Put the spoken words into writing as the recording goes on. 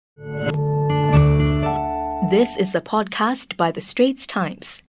This is a podcast by The Straits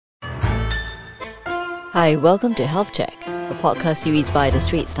Times. Hi, welcome to Health Check, a podcast series by The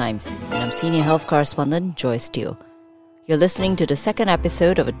Straits Times. And I'm Senior Health Correspondent Joyce Steele. You're listening to the second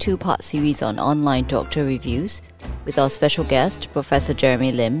episode of a two-part series on online doctor reviews with our special guest, Professor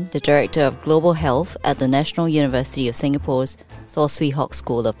Jeremy Lim, the Director of Global Health at the National University of Singapore's Saw Swee Hock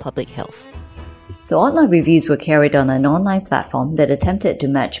School of Public Health. So online reviews were carried on an online platform that attempted to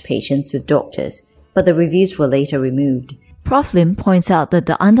match patients with doctors, but the reviews were later removed. Prof. Lim points out that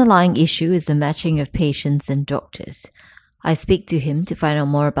the underlying issue is the matching of patients and doctors. I speak to him to find out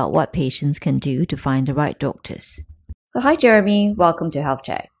more about what patients can do to find the right doctors. So hi Jeremy, welcome to Health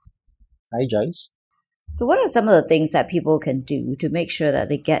Check. Hi Joyce. So what are some of the things that people can do to make sure that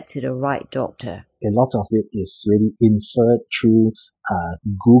they get to the right doctor? A lot of it is really inferred through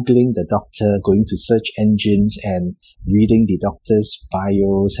Googling the doctor, going to search engines and reading the doctor's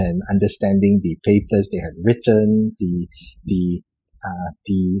bios and understanding the papers they have written, the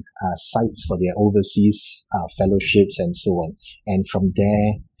sites for their overseas fellowships and so on. And from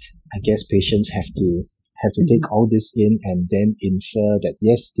there, I guess patients have to take all this in and then infer that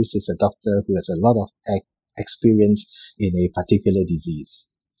yes, this is a doctor who has a lot of experience in a particular disease.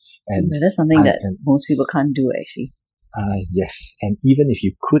 And that's something that most people can't do actually. Yes, and even if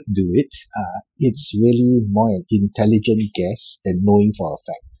you could do it, it's really more an intelligent guess than knowing for a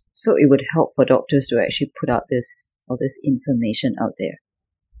fact. So it would help for doctors to actually put out all this information out there.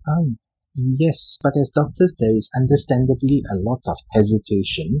 Yes, but as doctors, there is understandably a lot of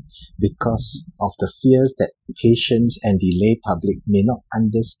hesitation because of the fears that patients and the lay public may not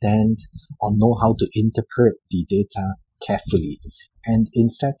understand or know how to interpret the data carefully. And in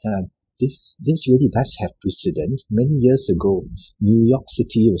fact, this really does have precedent. Many years ago, New York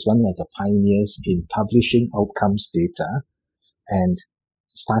City was one of the pioneers in publishing outcomes data and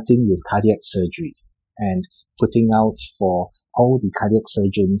starting with cardiac surgery and putting out for all the cardiac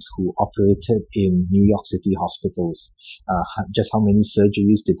surgeons who operated in New York City hospitals, just how many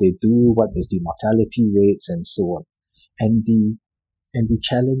surgeries did they do, what was the mortality rates, and so on. And the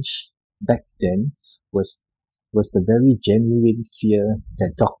challenge back then was the very genuine fear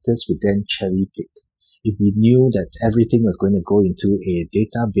that doctors would then cherry pick. If we knew that everything was going to go into a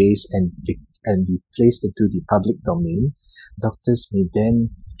database and be placed into the public domain, doctors may then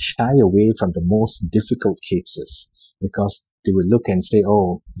shy away from the most difficult cases because they would look and say,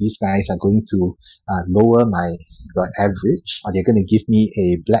 oh, these guys are going to lower my average, or they're going to give me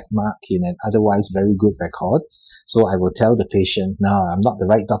a black mark in an otherwise very good record. So I will tell the patient, no, I'm not the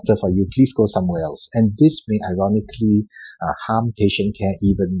right doctor for you. Please go somewhere else. And this may ironically harm patient care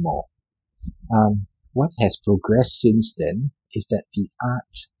even more. What has progressed since then is that the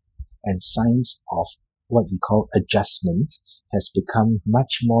art and science of what we call adjustment has become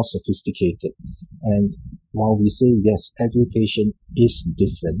much more sophisticated. And while we say, yes, every patient is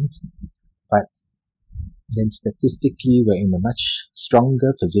different, but then statistically we're in a much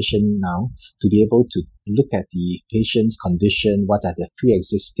stronger position now to be able to look at the patient's condition, what are the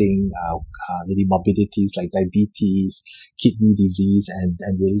pre-existing maybe morbidities like diabetes, kidney disease, and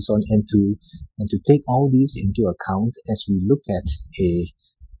really so on, and to take all these into account as we look at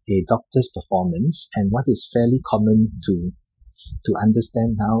a doctor's performance. And what is fairly common to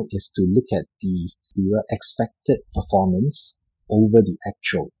understand now is to look at the expected performance over the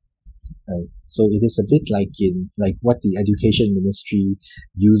actual. Right. So it is a bit like what the education ministry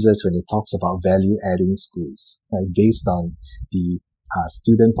uses when it talks about value-adding schools, right? Based on the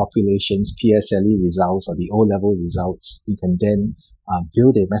student population's PSLE results or the O-level results, you can then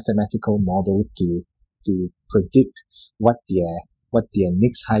build a mathematical model to predict what their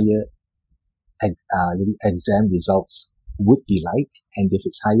next higher exam results would be like. And if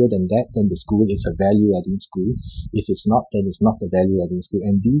it's higher than that, then the school is a value-adding school. If it's not, then it's not a value-adding school.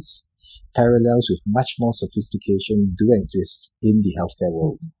 And these parallels with much more sophistication do exist in the healthcare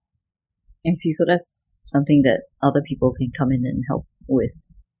world. I see. So that's something that other people can come in and help with.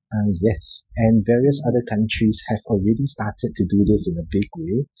 Yes. And various other countries have already started to do this in a big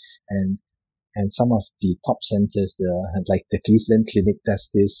way. And some of the top centers, like the Cleveland Clinic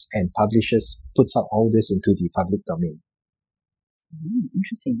does this and puts out all this into the public domain.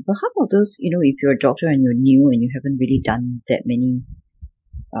 Interesting. But how about those, if you're a doctor and you're new and you haven't really done that many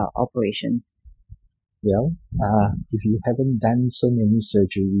operations? Well, if you haven't done so many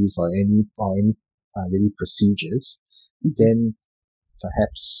surgeries or any really procedures, then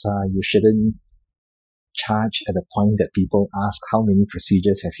perhaps you shouldn't charge at the point that people ask how many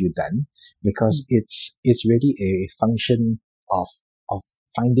procedures have you done, because it's really a function of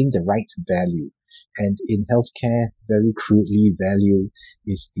finding the right value. And in healthcare, very crudely, value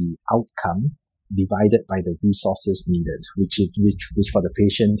is the outcome divided by the resources needed, which for the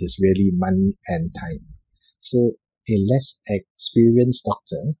patient is really money and time. So a less experienced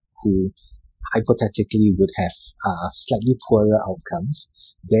doctor who hypothetically would have slightly poorer outcomes,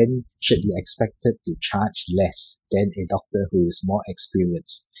 then should be expected to charge less than a doctor who is more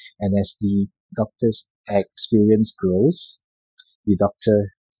experienced. And as the doctor's experience grows, the doctor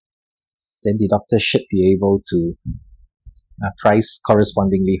should be able to price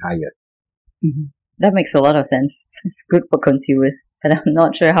correspondingly higher. Mm-hmm. That makes a lot of sense. It's good for consumers, but I'm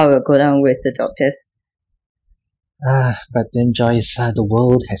not sure how it will go down with the doctors. But then, Joyce, the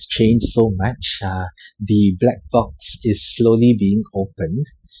world has changed so much. The black box is slowly being opened,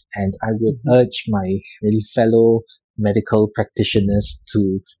 and I would urge my really fellow medical practitioners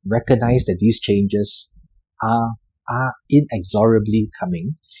to recognize that these changes are inexorably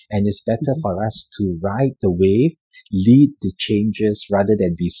coming, and it's better for us to ride the wave, lead the changes rather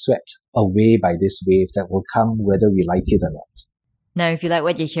than be swept away by this wave that will come whether we like it or not. Now, if you like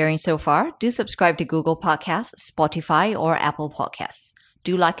what you're hearing so far, do subscribe to Google Podcasts, Spotify, or Apple Podcasts.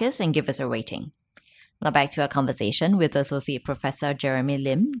 Do like us and give us a rating. Now back to our conversation with Associate Professor Jeremy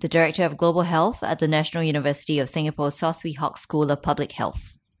Lim, the Director of Global Health at the National University of Singapore's Saw Swee Hock School of Public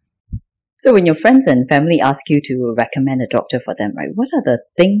Health. So when your friends and family ask you to recommend a doctor for them, right, what are the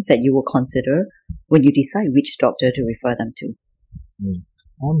things that you will consider when you decide which doctor to refer them to?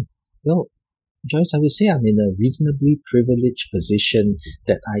 Well, Joyce, I would say I'm in a reasonably privileged position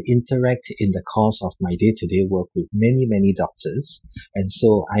that I interact in the course of my day-to-day work with many, many doctors. And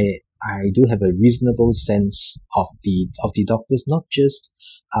so I do have a reasonable sense of the doctors, not just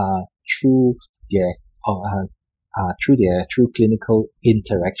through their clinical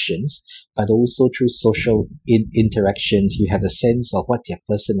interactions, but also through social interactions. You have a sense of what their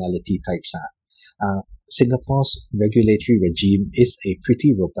personality types are. Singapore's regulatory regime is a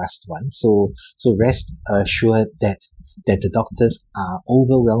pretty robust one, so rest assured that the doctors are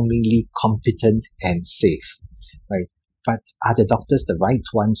overwhelmingly competent and safe, right? But are the doctors the right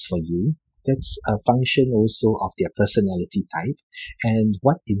ones for you? That's a function also of their personality type. And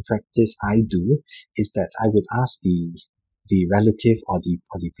what in practice I do is that I would ask the relative or the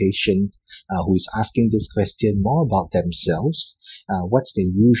patient who is asking this question more about themselves. What's their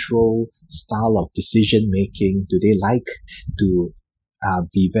usual style of decision making? Do they like to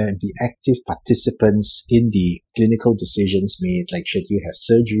be active participants in the clinical decisions made? Like, should you have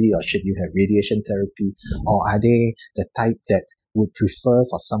surgery or should you have radiation therapy? Or are they the type that would prefer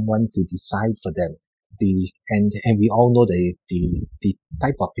for someone to decide for them? And we all know the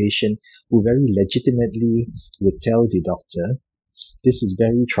type of patient who very legitimately would tell the doctor, this is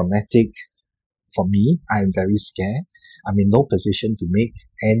very traumatic for me. I'm very scared. I'm in no position to make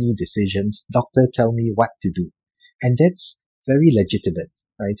any decisions. Doctor, tell me what to do. And that's very legitimate,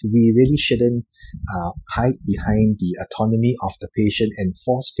 right? We really shouldn't hide behind the autonomy of the patient and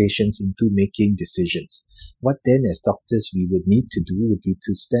force patients into making decisions. What then as doctors we would need to do would be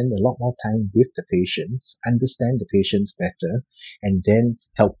to spend a lot more time with the patients, understand the patients better, and then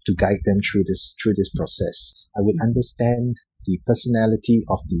help to guide them through this process. I would understand the personality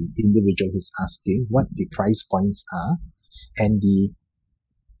of the individual who's asking, what the price points are, and the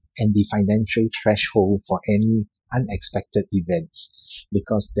financial threshold for any unexpected events,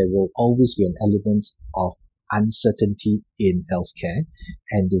 because there will always be an element of uncertainty in healthcare.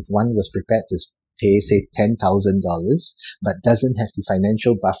 And if one was prepared to pay, say, $10,000, but doesn't have the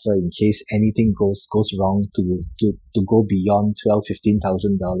financial buffer in case anything goes wrong to go beyond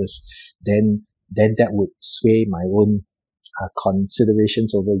 $12,000-$15,000, then that would sway my own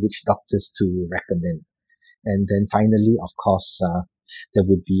considerations over which doctors to recommend. And then finally, of course, there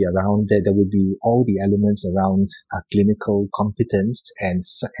would be all the elements around clinical competence and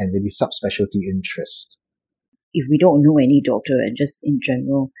really subspecialty interest. If we don't know any doctor and just in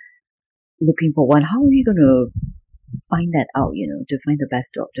general looking for one, how are we going to find that out, to find the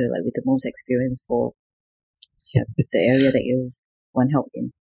best doctor, like with the most experience for the area that you want help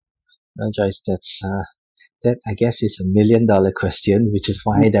in? Well, Joyce, that I guess is $1 million question, which is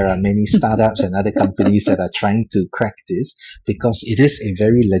why there are many startups and other companies that are trying to crack this, because it is a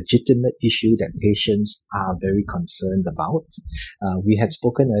very legitimate issue that patients are very concerned about. We had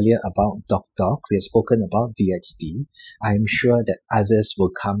spoken earlier about DocDoc. We had spoken about DXD. I'm sure that others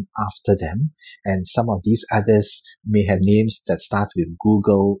will come after them, and some of these others may have names that start with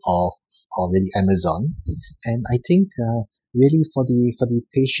Google or really Amazon. And I think really for the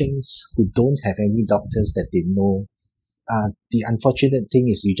patients who don't have any doctors that they know, the unfortunate thing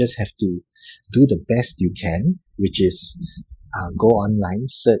is you just have to do the best you can, which is go online,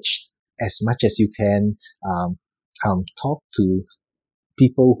 search as much as you can, talk to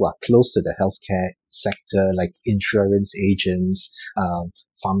people who are close to the healthcare sector, like insurance agents,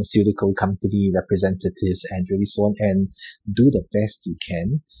 pharmaceutical company representatives, and really so on, and do the best you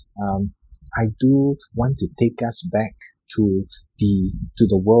can. I do want to take us back to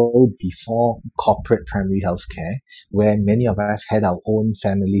the world before corporate primary healthcare, where many of us had our own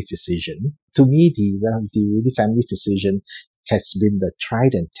family physician. To me, the really family physician has been the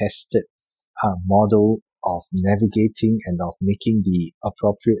tried and tested model of navigating and of making the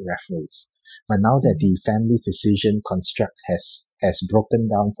appropriate referrals. But now that the family physician construct has broken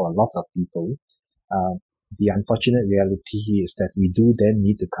down for a lot of people, the unfortunate reality is that we do then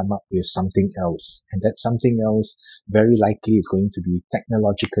need to come up with something else. And that something else very likely is going to be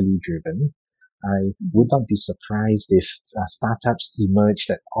technologically driven. I would not be surprised if startups emerge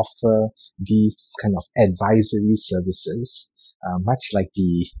that offer these kind of advisory services, much like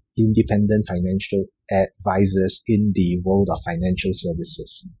the independent financial advisors in the world of financial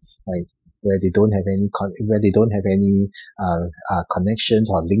services, right? Where they don't have any connections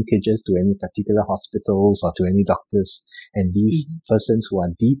or linkages to any particular hospitals or to any doctors, and these persons who are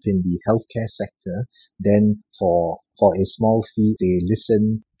deep in the healthcare sector, then for a small fee, they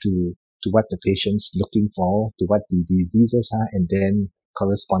listen to what the patient's looking for, to what the diseases are, and then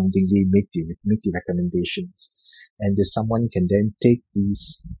correspondingly make the recommendations. And if someone can then take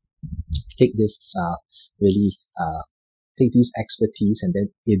these expertise and then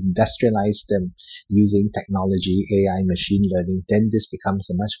industrialize them using technology, AI, machine learning, then this becomes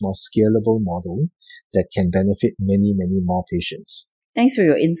a much more scalable model that can benefit many, many more patients. Thanks for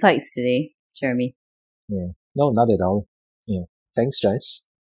your insights today, Jeremy. Yeah. No, not at all. Yeah. Thanks, Joyce.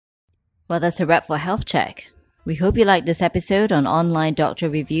 Well, that's a wrap for Health Check. We hope you liked this episode on online doctor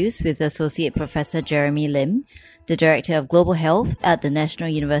reviews with Associate Professor Jeremy Lim, the Director of Global Health at the National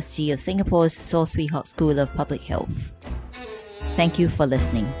University of Singapore's Saw Swee Hock School of Public Health. Thank you for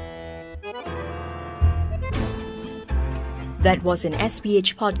listening. That was an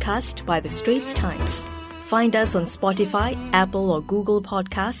SPH podcast by The Straits Times. Find us on Spotify, Apple or Google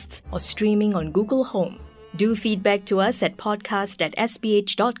Podcasts, or streaming on Google Home. Do feedback to us at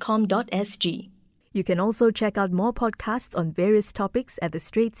podcast@sph.com.sg. You can also check out more podcasts on various topics at The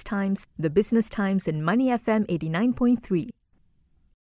Straits Times, The Business Times and Money FM 89.3.